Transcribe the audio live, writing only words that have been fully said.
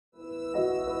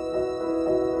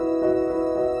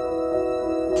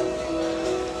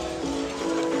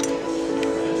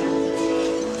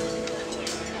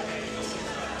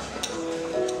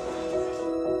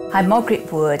I'm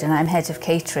Margaret Wood and I'm Head of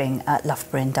Catering at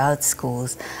Loughborough Endowed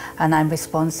Schools, and I'm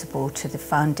responsible to the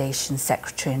Foundation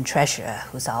Secretary and Treasurer,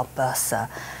 who's our bursar,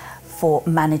 for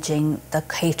managing the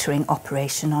catering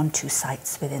operation on 2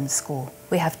 sites within the school.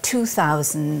 We have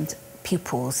 2,000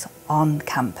 pupils on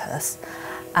campus,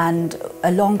 and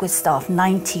along with staff,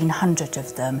 1,900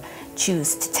 of them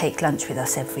choose to take lunch with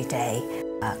us every day.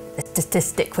 A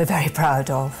statistic we're very proud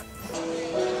of.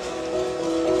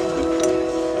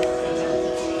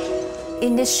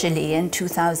 Initially in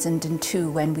 2002,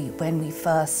 when we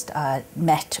first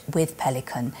met with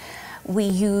Pelican, we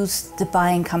used the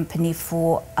buying company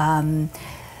for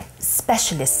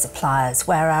specialist suppliers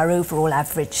where our overall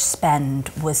average spend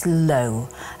was low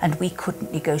and we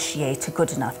couldn't negotiate a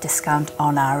good enough discount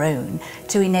on our own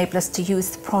to enable us to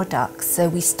use the products. So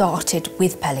we started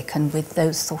with Pelican with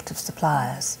those sort of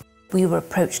suppliers. We were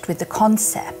approached with the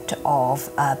concept of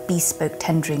bespoke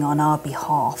tendering on our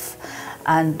behalf,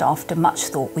 and after much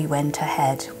thought we went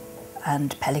ahead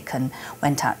and Pelican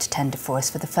went out to tender for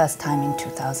us for the first time in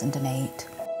 2008.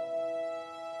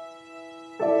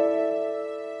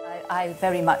 I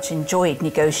very much enjoyed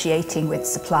negotiating with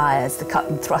suppliers, the cut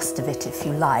and thrust of it, if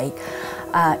you like.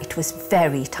 It was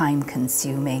very time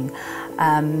consuming,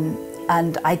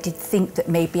 and I did think that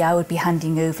maybe I would be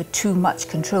handing over too much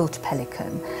control to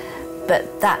Pelican.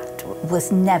 But that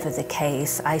was never the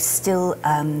case. I still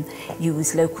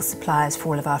use local suppliers for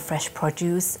all of our fresh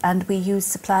produce, and we use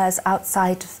suppliers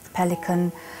outside of the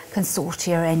Pelican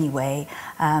consortia anyway,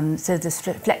 so there's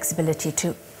flexibility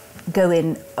to go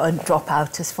in and drop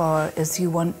out as far as you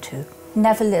want to.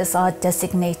 Neville is our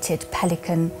designated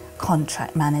Pelican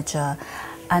contract manager,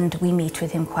 and we meet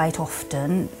with him quite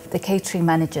often. The catering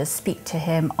managers speak to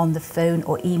him on the phone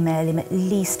or email him at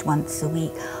least once a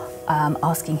week,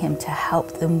 asking him to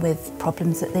help them with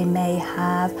problems that they may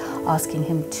have, asking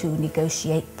him to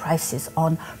negotiate prices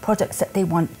on products that they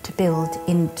want to build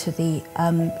into the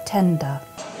tender.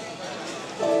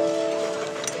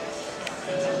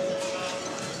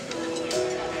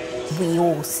 We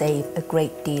all save a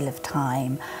great deal of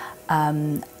time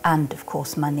and of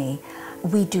course money.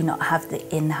 We do not have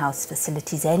the in-house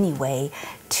facilities anyway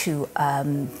to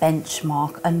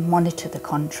benchmark and monitor the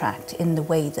contract in the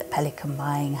way that Pelican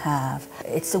Buying have.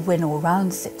 It's a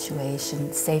win-all-round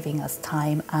situation, saving us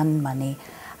time and money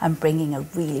and bringing a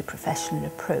really professional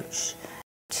approach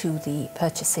to the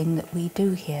purchasing that we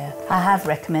do here. I have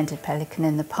recommended Pelican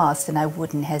in the past and I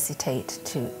wouldn't hesitate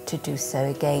to do so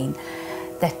again.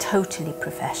 They're totally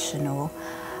professional,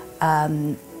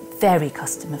 very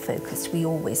customer focused. We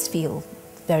always feel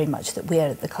very much that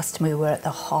we're the customer, we're at the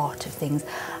heart of things,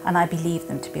 and I believe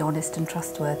them to be honest and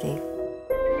trustworthy.